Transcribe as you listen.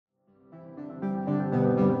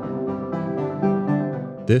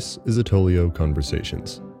This is Atolio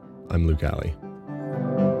Conversations. I'm Luke Alley.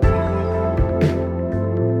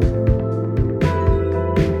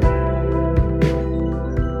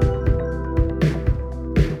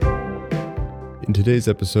 In today's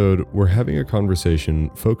episode, we're having a conversation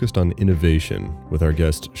focused on innovation with our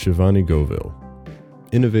guest, Shivani Govil.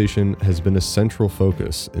 Innovation has been a central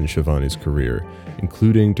focus in Shivani's career,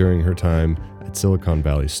 including during her time at Silicon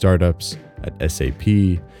Valley startups, at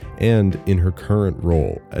SAP, and in her current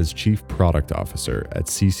role as Chief Product Officer at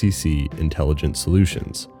CCC Intelligent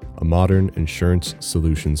Solutions, a modern insurance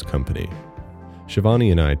solutions company.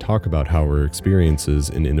 Shivani and I talk about how her experiences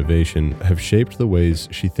in innovation have shaped the ways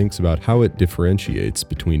she thinks about how it differentiates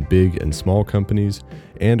between big and small companies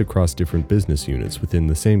and across different business units within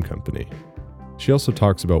the same company. She also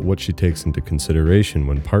talks about what she takes into consideration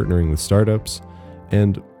when partnering with startups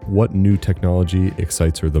and what new technology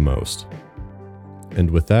excites her the most. And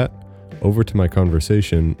with that, over to my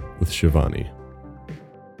conversation with Shivani.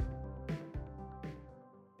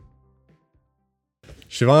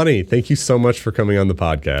 Shivani, thank you so much for coming on the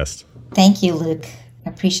podcast. Thank you, Luke. I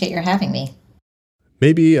appreciate your having me.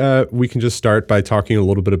 Maybe we can just start by talking a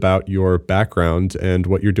little bit about your background and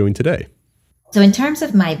what you're doing today. So in terms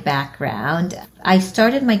of my background, I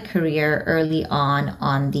started my career early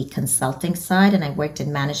on the consulting side, and I worked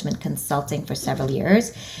in management consulting for several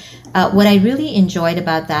years. What I really enjoyed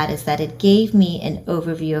about that is that it gave me an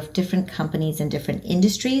overview of different companies and different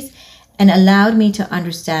industries and allowed me to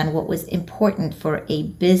understand what was important for a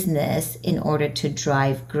business in order to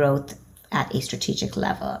drive growth at a strategic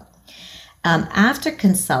level. After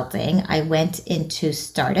consulting, I went into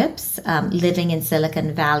startups. Living in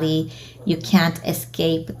Silicon Valley, you can't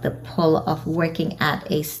escape the pull of working at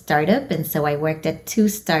a startup. And so I worked at two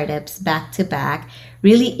startups back to back,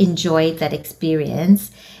 really enjoyed that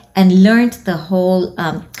experience and learned the whole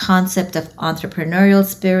concept of entrepreneurial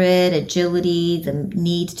spirit, agility, the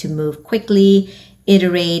need to move quickly,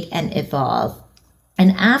 iterate, and evolve.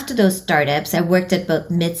 And after those startups, I worked at both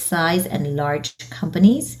mid-size and large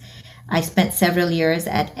companies. I spent several years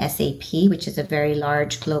at SAP, which is a very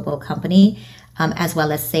large global company, as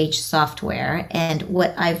well as Sage Software. And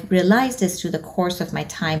what I've realized is through the course of my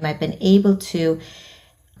time, I've been able to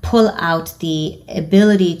pull out the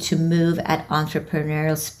ability to move at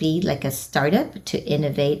entrepreneurial speed like a startup, to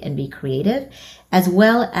innovate and be creative, as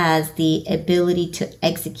well as the ability to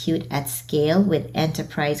execute at scale with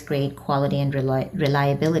enterprise-grade quality and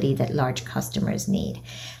reliability that large customers need.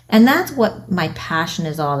 And that's what my passion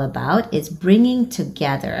is all about, is bringing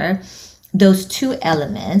together those two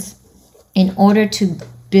elements in order to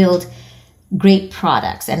build great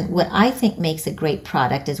products. And what I think makes a great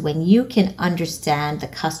product is when you can understand the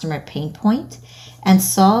customer pain point and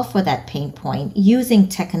solve for that pain point using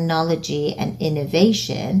technology and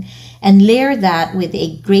innovation, and layer that with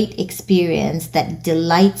a great experience that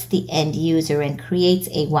delights the end user and creates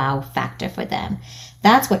a wow factor for them.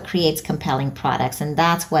 That's what creates compelling products, and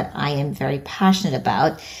that's what I am very passionate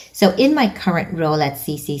about. So in my current role at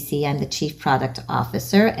CCC, I'm the Chief Product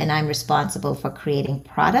Officer, and I'm responsible for creating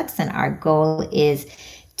products, and our goal is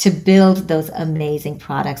to build those amazing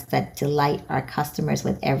products that delight our customers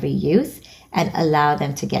with every use and allow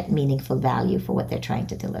them to get meaningful value for what they're trying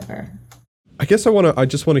to deliver. I guess I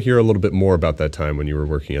just want to hear a little bit more about that time when you were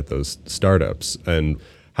working at those startups, and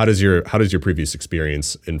how does your previous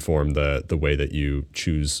experience inform the way that you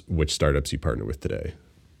choose which startups you partner with today?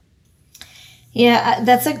 Yeah,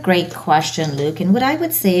 that's a great question, Luke. And what I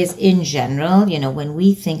would say is, in general, when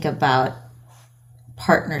we think about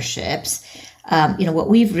partnerships, what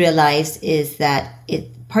we've realized is that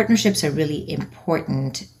partnerships are really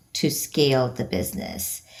important to scale the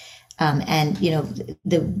business.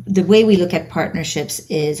 The way we look at partnerships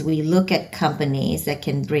is we look at companies that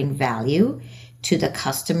can bring value to the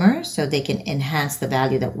customer so they can enhance the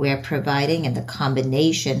value that we're providing, and the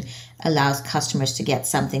combination allows customers to get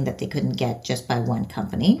something that they couldn't get just by one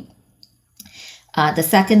company. The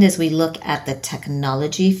second is we look at the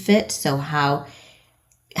technology fit. So how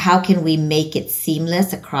can we make it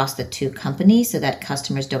seamless across the two companies so that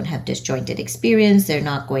customers don't have disjointed experience? They're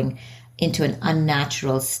not going into an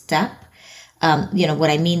unnatural step. What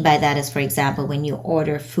I mean by that is, for example, when you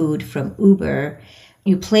order food from Uber,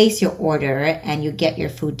 you place your order and you get your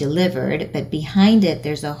food delivered, but behind it,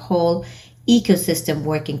 there's a whole ecosystem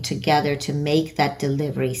working together to make that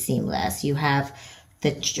delivery seamless. You have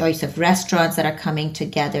the choice of restaurants that are coming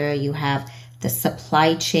together. You have the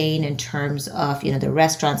supply chain in terms of, the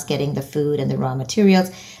restaurants getting the food and the raw materials.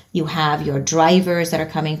 You have your drivers that are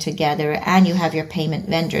coming together, and you have your payment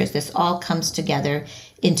vendors. This all comes together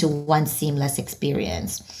into one seamless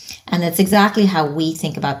experience. And that's exactly how we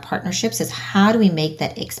think about partnerships, is how do we make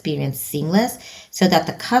that experience seamless so that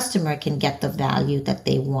the customer can get the value that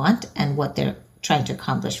they want and what they're trying to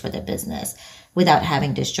accomplish for their business without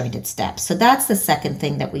having disjointed steps. So that's the second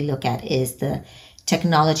thing that we look at, is the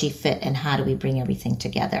technology fit and how do we bring everything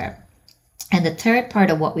together. And the third part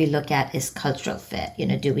of what we look at is cultural fit.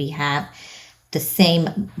 Do we have the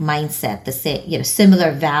same mindset, the same,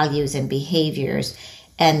 similar values and behaviors,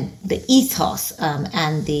 and the ethos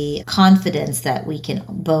and the confidence that we can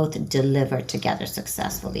both deliver together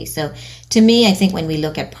successfully. So to me, I think when we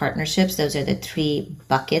look at partnerships, those are the three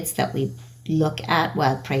buckets that we look at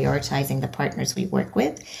while prioritizing the partners we work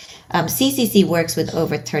with. CCC works with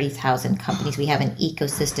over 30,000 companies. We have an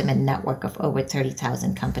ecosystem and network of over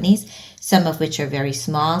 30,000 companies, some of which are very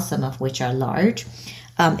small, some of which are large.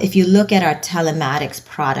 If you look at our telematics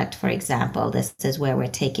product, for example, this is where we're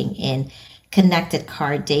taking in connected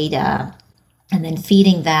car data and then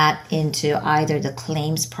feeding that into either the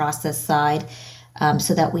claims process side,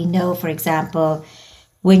 so that we know, for example,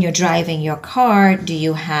 when you're driving your car,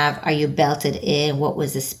 are you belted in? What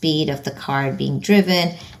was the speed of the car being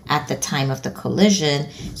driven at the time of the collision?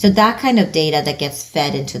 So that kind of data that gets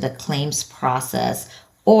fed into the claims process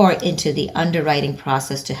or into the underwriting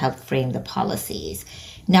process to help frame the policies.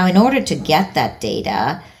 Now, in order to get that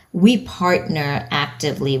data, we partner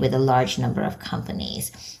actively with a large number of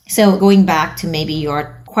companies. So going back to maybe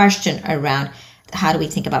your question around how do we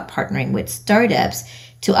think about partnering with startups,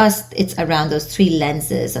 to us, it's around those three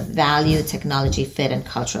lenses of value, technology fit, and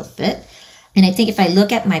cultural fit. And I think if I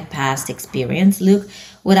look at my past experience, Luke,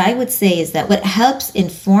 what I would say is that what helps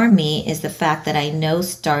inform me is the fact that I know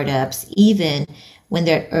startups, even when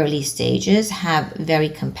they're early stages, have very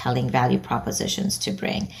compelling value propositions to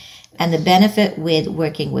bring. And the benefit with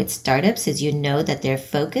working with startups is that they're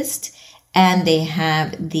focused and they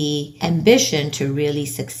have the ambition to really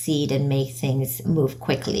succeed and make things move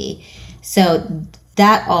quickly. So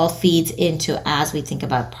that all feeds into, as we think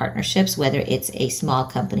about partnerships, whether it's a small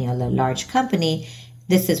company or a large company,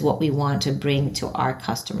 this is what we want to bring to our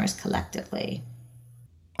customers collectively.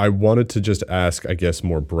 I wanted to just ask, I guess,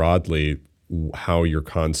 more broadly, how your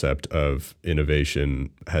concept of innovation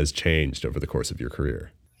has changed over the course of your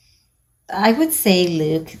career. I would say,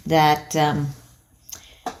 Luke, that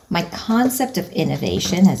my concept of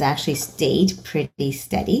innovation has actually stayed pretty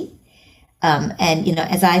steady.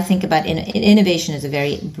 As I think about innovation is a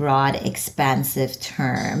very broad, expansive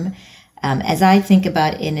term. As I think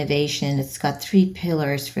about innovation, it's got three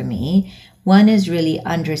pillars for me. One is really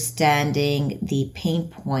understanding the pain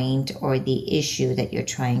point or the issue that you're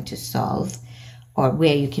trying to solve or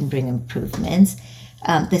where you can bring improvements.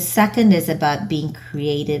 The second is about being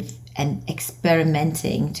creative and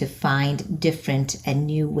experimenting to find different and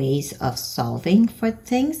new ways of solving for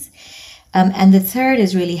things. And the third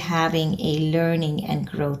is really having a learning and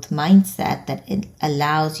growth mindset that it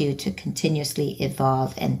allows you to continuously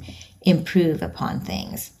evolve and improve upon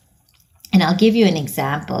things. And I'll give you an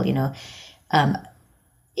example.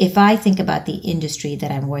 If I think about the industry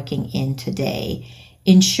that I'm working in today,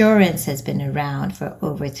 insurance has been around for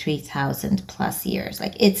over 3,000 plus years.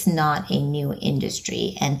 Like, it's not a new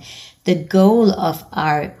industry. And the goal of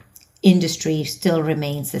our industry still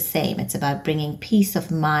remains the same. It's about bringing peace of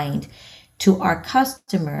mind to our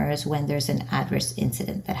customers when there's an adverse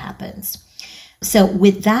incident that happens. So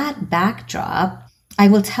with that backdrop, I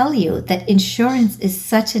will tell you that insurance is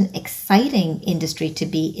such an exciting industry to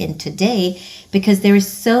be in today because there is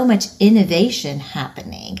so much innovation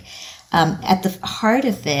happening. At the heart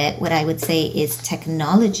of it, what I would say is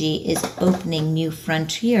technology is opening new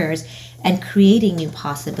frontiers and creating new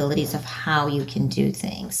possibilities of how you can do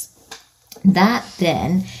things. That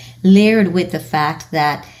then layered with the fact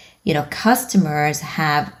that customers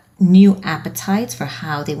have new appetites for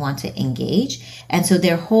how they want to engage. And so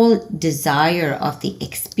their whole desire of the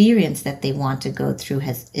experience that they want to go through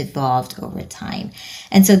has evolved over time.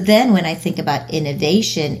 And so then when I think about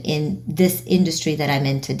innovation in this industry that I'm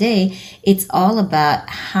in today, it's all about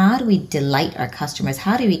how do we delight our customers?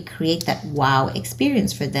 How do we create that wow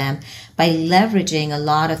experience for them by leveraging a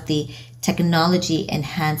lot of the technology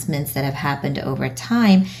enhancements that have happened over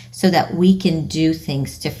time so that we can do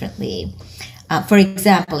things differently. For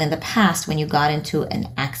example, in the past, when you got into an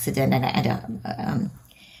accident, and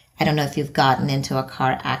I don't know if you've gotten into a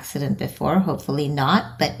car accident before, hopefully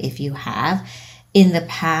not, but if you have, in the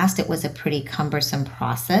past, it was a pretty cumbersome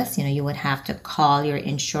process. You would have to call your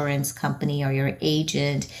insurance company or your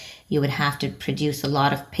agent. You would have to produce a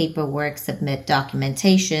lot of paperwork, submit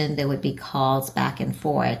documentation. There would be calls back and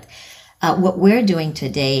forth. What we're doing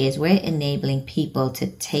today is we're enabling people to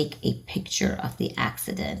take a picture of the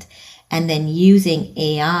accident, and then using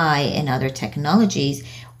AI and other technologies,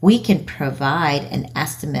 we can provide an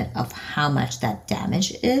estimate of how much that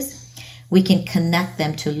damage is. We can connect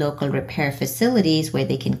them to local repair facilities where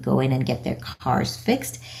they can go in and get their cars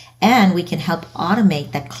fixed. And we can help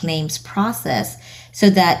automate that claims process so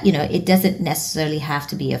that, it doesn't necessarily have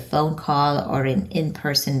to be a phone call or an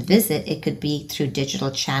in-person visit. It could be through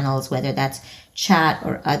digital channels, whether that's chat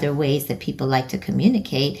or other ways that people like to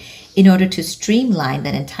communicate, in order to streamline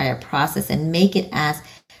that entire process and make it as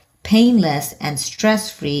painless and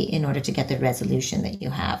stress-free in order to get the resolution that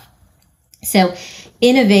you have. So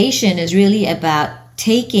innovation is really about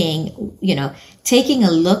taking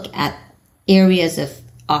a look at areas of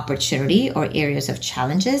opportunity or areas of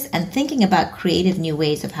challenges and thinking about creative new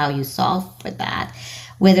ways of how you solve for that.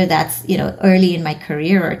 Whether that's, early in my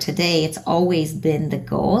career or today, it's always been the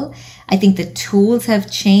goal. I think the tools have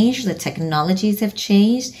changed, the technologies have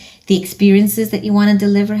changed, the experiences that you want to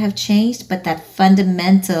deliver have changed, but that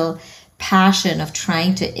fundamental passion of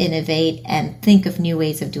trying to innovate and think of new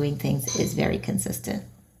ways of doing things is very consistent.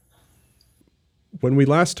 When we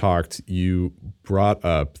last talked, you brought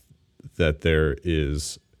up that there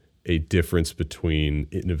is a difference between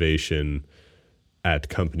innovation at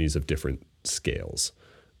companies of different scales.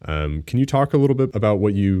 Can you talk a little bit about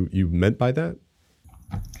what you meant by that?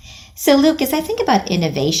 So, Lucas, I think about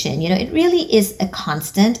innovation, it really is a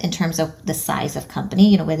constant in terms of the size of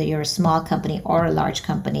company. Whether you're a small company or a large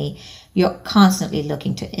company, you're constantly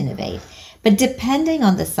looking to innovate. But depending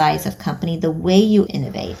on the size of company, the way you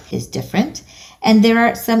innovate is different. And there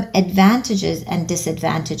are some advantages and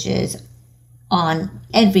disadvantages on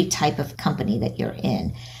every type of company that you're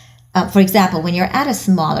in. For example, when you're at a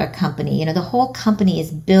smaller company, the whole company is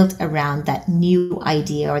built around that new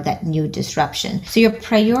idea or that new disruption. So your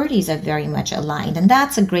priorities are very much aligned. And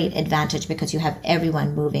that's a great advantage because you have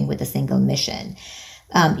everyone moving with a single mission.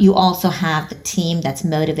 You also have the team that's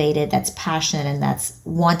motivated, that's passionate, and that's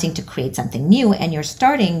wanting to create something new. And you're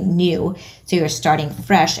starting new, so you're starting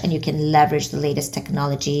fresh, and you can leverage the latest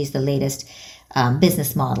technologies, the latest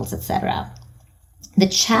business models, etc. The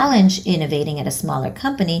challenge innovating at a smaller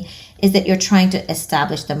company is that you're trying to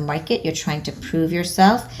establish the market, you're trying to prove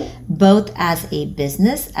yourself, both as a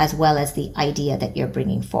business as well as the idea that you're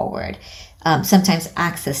bringing forward. Sometimes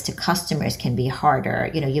access to customers can be harder.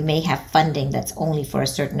 You may have funding that's only for a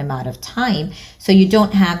certain amount of time, so you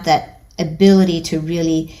don't have that ability to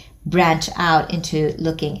really branch out into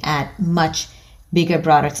looking at much bigger,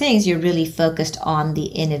 broader things. You're really focused on the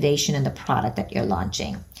innovation and the product that you're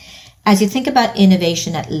launching. As you think about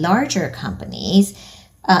innovation at larger companies,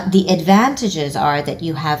 the advantages are that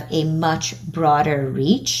you have a much broader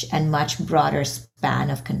reach and much broader span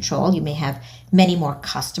of control. You may have many more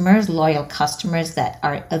customers, loyal customers that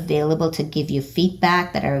are available to give you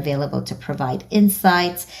feedback, that are available to provide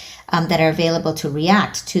insights, that are available to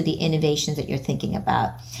react to the innovations that you're thinking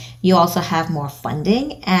about. You also have more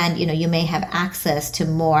funding, and you may have access to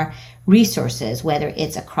more resources, whether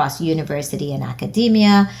it's across university and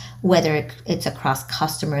academia, whether it's across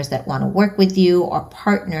customers that want to work with you or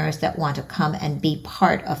partners that want to come and be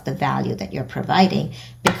part of the value that you're providing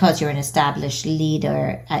because you're an established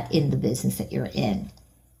leader in the business that you're in.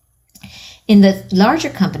 In the larger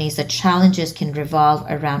companies, the challenges can revolve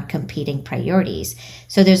around competing priorities.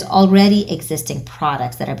 So there's already existing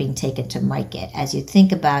products that are being taken to market. As you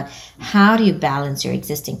think about how do you balance your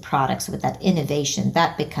existing products with that innovation,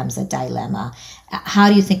 that becomes a dilemma. How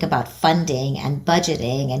do you think about funding and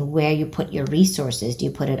budgeting and where you put your resources? Do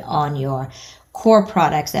you put it on your core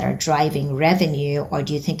products that are driving revenue, or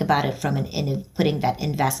do you think about it from putting that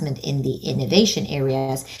investment in the innovation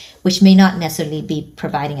areas, which may not necessarily be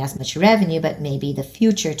providing as much revenue, but maybe the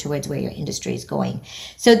future towards where your industry is going?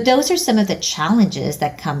 So those are some of the challenges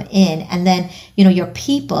that come in. And then, your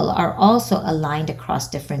people are also aligned across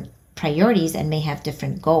different priorities and may have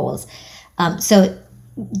different goals. So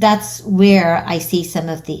that's where I see some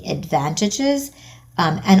of the advantages.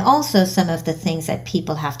 And also some of the things that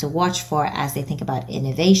people have to watch for as they think about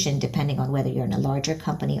innovation, depending on whether you're in a larger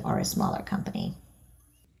company or a smaller company.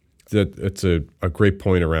 It's a great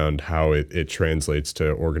point around how it translates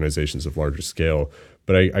to organizations of larger scale.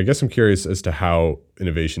 But I guess I'm curious as to how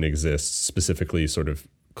innovation exists specifically sort of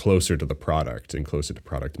closer to the product and closer to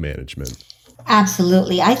product management.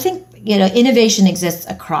 Absolutely. I think, innovation exists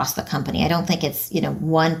across the company. I don't think it's,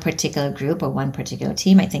 one particular group or one particular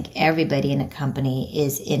team. I think everybody in a company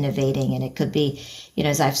is innovating, and it could be,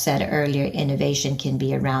 as I've said earlier, innovation can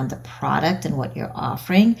be around the product and what you're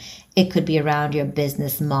offering. It could be around your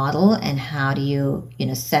business model and how do you,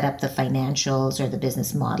 set up the financials or the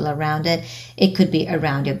business model around it. It could be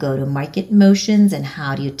around your go-to-market motions and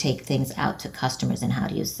how do you take things out to customers and how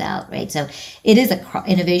do you sell, right? So it is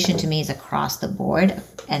innovation to me is across the board,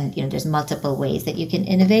 and there's multiple ways that you can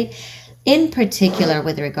innovate. In particular,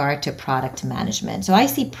 with regard to product management. So I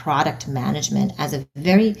see product management as a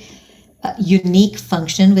very unique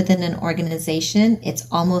function within an organization. It's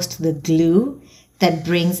almost the glue that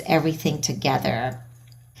brings everything together.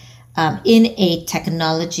 In a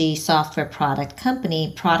technology software product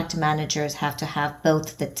company, product managers have to have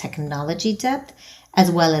both the technology depth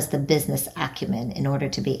as well as the business acumen in order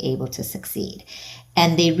to be able to succeed.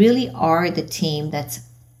 And they really are the team that's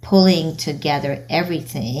pulling together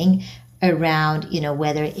everything around,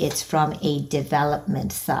 whether it's from a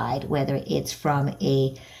development side, whether it's from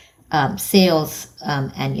a sales,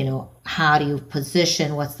 and how do you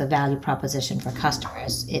position, what's the value proposition for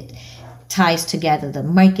customers. It ties together the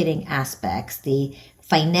marketing aspects, the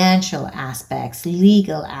financial aspects,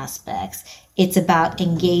 legal aspects. It's about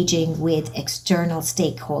engaging with external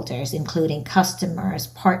stakeholders, including customers,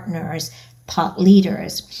 partners, thought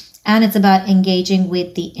leaders. And it's about engaging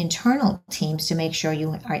with the internal teams to make sure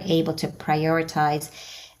you are able to prioritize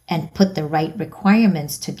and put the right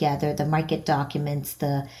requirements together, the market documents,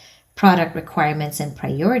 the product requirements and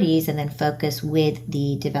priorities, and then focus with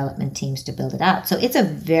the development teams to build it out. So it's a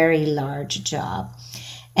very large job.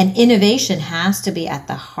 And innovation has to be at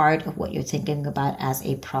the heart of what you're thinking about as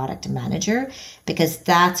a product manager, because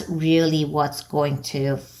that's really what's going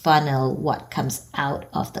to funnel what comes out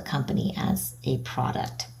of the company as a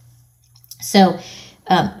product. So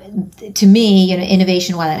to me,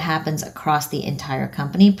 innovation, while it happens across the entire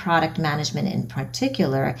company, product management in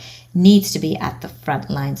particular needs to be at the front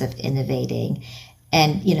lines of innovating.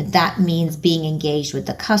 And, that means being engaged with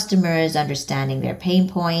the customers, understanding their pain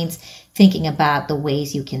points, thinking about the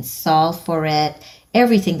ways you can solve for it.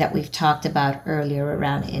 Everything that we've talked about earlier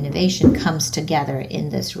around innovation comes together in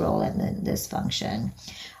this role and in this function.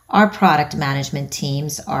 Our product management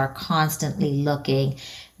teams are constantly looking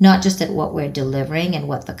not just at what we're delivering and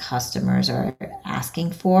what the customers are asking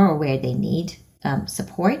for or where they need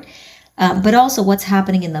support, but also what's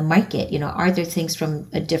happening in the market. Are there things from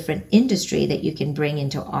a different industry that you can bring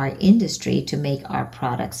into our industry to make our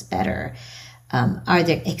products better? Are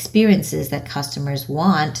there experiences that customers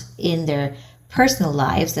want in their personal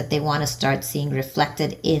lives that they want to start seeing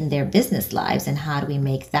reflected in their business lives, and how do we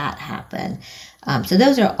make that happen? So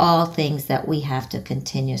those are all things that we have to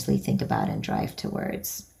continuously think about and drive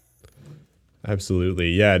towards.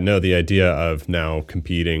 Absolutely. Yeah, no, the idea of now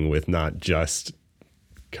competing with not just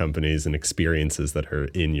companies and experiences that are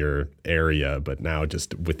in your area, but now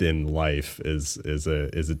just within life is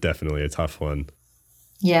definitely a tough one.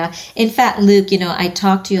 Yeah. In fact, Luke, I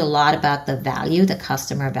talked to you a lot about the value, the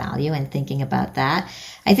customer value, and thinking about that.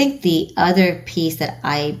 I think the other piece that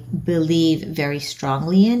I believe very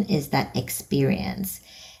strongly in is that experience.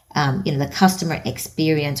 The customer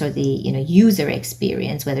experience, or the user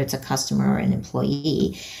experience, whether it's a customer or an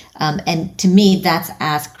employee. And to me, that's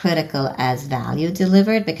as critical as value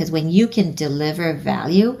delivered, because when you can deliver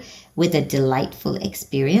value with a delightful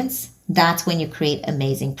experience, that's when you create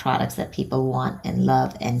amazing products that people want and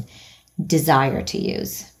love and desire to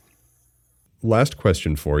use. Last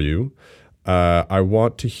question for you. I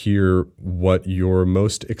want to hear what you're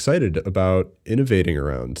most excited about innovating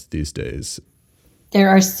around these days. There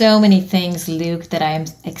are so many things, Luke, that I'm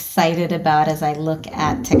excited about as I look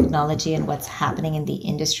at technology and what's happening in the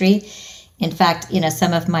industry. In fact,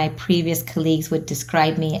 some of my previous colleagues would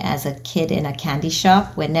describe me as a kid in a candy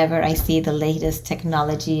shop whenever I see the latest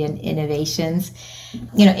technology and innovations.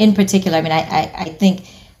 In particular, I think,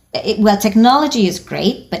 technology is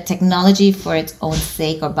great, but technology for its own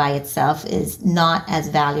sake or by itself is not as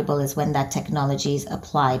valuable as when that technology is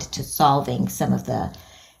applied to solving some of the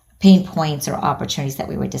pain points or opportunities that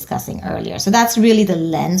we were discussing earlier. So that's really the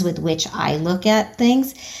lens with which I look at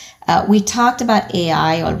things. We talked about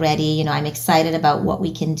AI already. I'm excited about what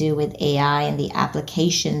we can do with AI and the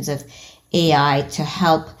applications of AI to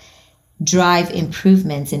help drive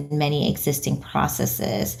improvements in many existing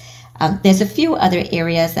processes. There's a few other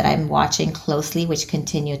areas that I'm watching closely which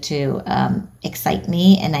continue to excite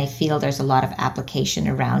me, and I feel there's a lot of application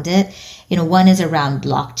around it. One is around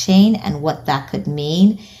blockchain and what that could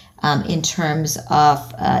mean in terms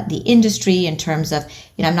of the industry, in terms of,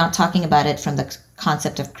 I'm not talking about it from the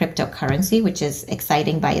concept of cryptocurrency, which is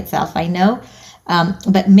exciting by itself, I know,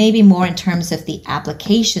 but maybe more in terms of the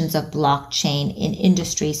applications of blockchain in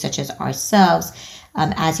industries such as ourselves,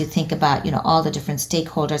 as you think about, all the different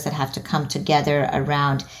stakeholders that have to come together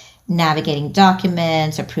around navigating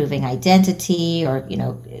documents or proving identity, or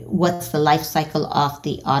what's the life cycle of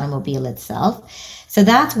the automobile itself. So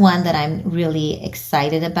that's one that I'm really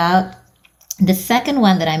excited about. The second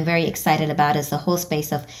one that I'm very excited about is the whole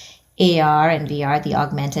space of AR and VR, the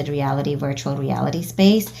augmented reality, virtual reality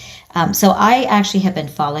space. So I actually have been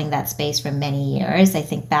following that space for many years. I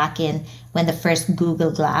think back in when the first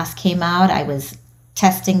Google Glass came out, I was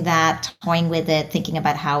testing that, toying with it, thinking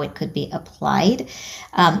about how it could be applied.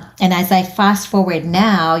 And as I fast forward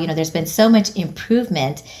now, there's been so much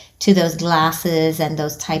improvement to those glasses and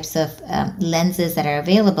those types of lenses that are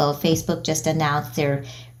available. Facebook just announced their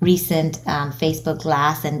recent Facebook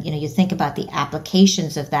Glass, and you think about the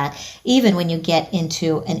applications of that, even when you get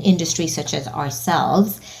into an industry such as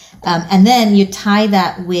ourselves. And then you tie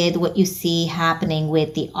that with what you see happening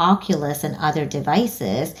with the Oculus and other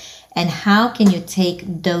devices, and how can you take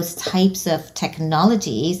those types of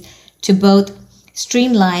technologies to both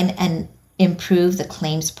streamline and improve the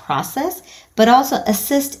claims process, but also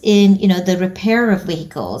assist in the repair of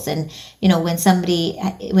vehicles. And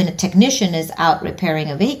when a technician is out repairing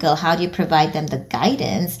a vehicle, how do you provide them the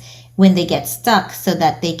guidance when they get stuck so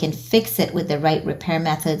that they can fix it with the right repair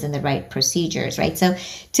methods and the right procedures, right? So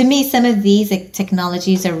to me, some of these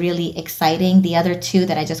technologies are really exciting. The other two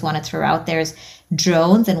that I just want to throw out there is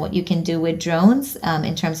drones and what you can do with drones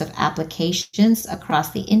in terms of applications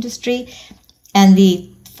across the industry. And the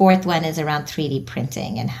fourth one is around 3D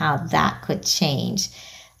printing and how that could change,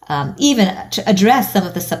 even to address some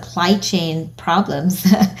of the supply chain problems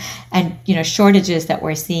and shortages that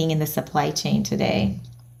we're seeing in the supply chain today.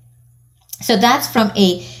 So that's from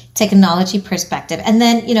a technology perspective. And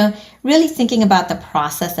then, really thinking about the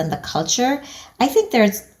process and the culture, I think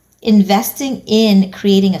there's investing in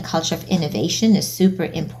creating a culture of innovation is super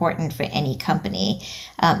important for any company.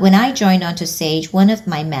 When I joined onto Sage, one of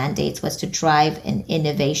my mandates was to drive an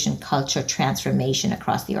innovation culture transformation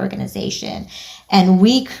across the organization. And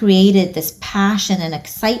we created this passion and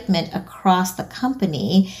excitement across the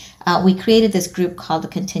company. We created this group called the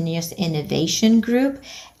Continuous Innovation Group,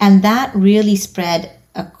 and that really spread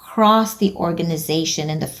across the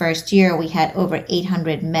organization. In the first year, we had over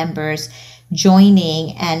 800 members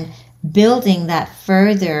joining and building that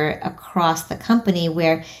further across the company,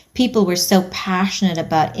 where people were so passionate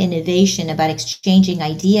about innovation, about exchanging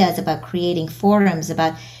ideas, about creating forums,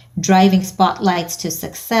 about driving spotlights to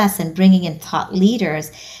success and bringing in thought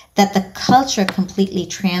leaders, that the culture completely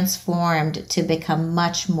transformed to become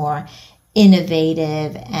much more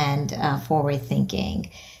innovative and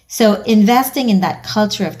forward-thinking. So investing in that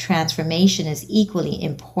culture of transformation is equally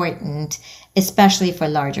important, especially for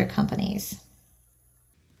larger companies.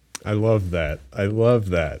 I love that.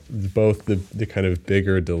 Both the kind of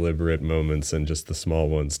bigger deliberate moments and just the small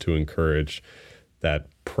ones to encourage that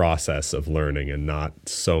process of learning and not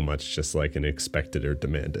so much just like an expected or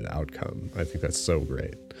demanded outcome. I think that's so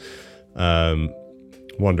great.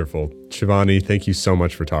 Wonderful. Shivani, thank you so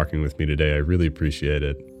much for talking with me today. I really appreciate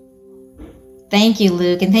it. Thank you,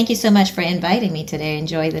 Luke. And thank you so much for inviting me today.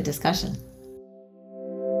 Enjoy the discussion.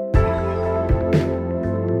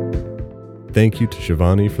 Thank you to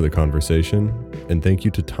Shivani for the conversation, and thank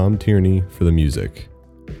you to Tom Tierney for the music.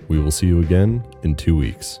 We will see you again in 2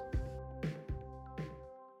 weeks.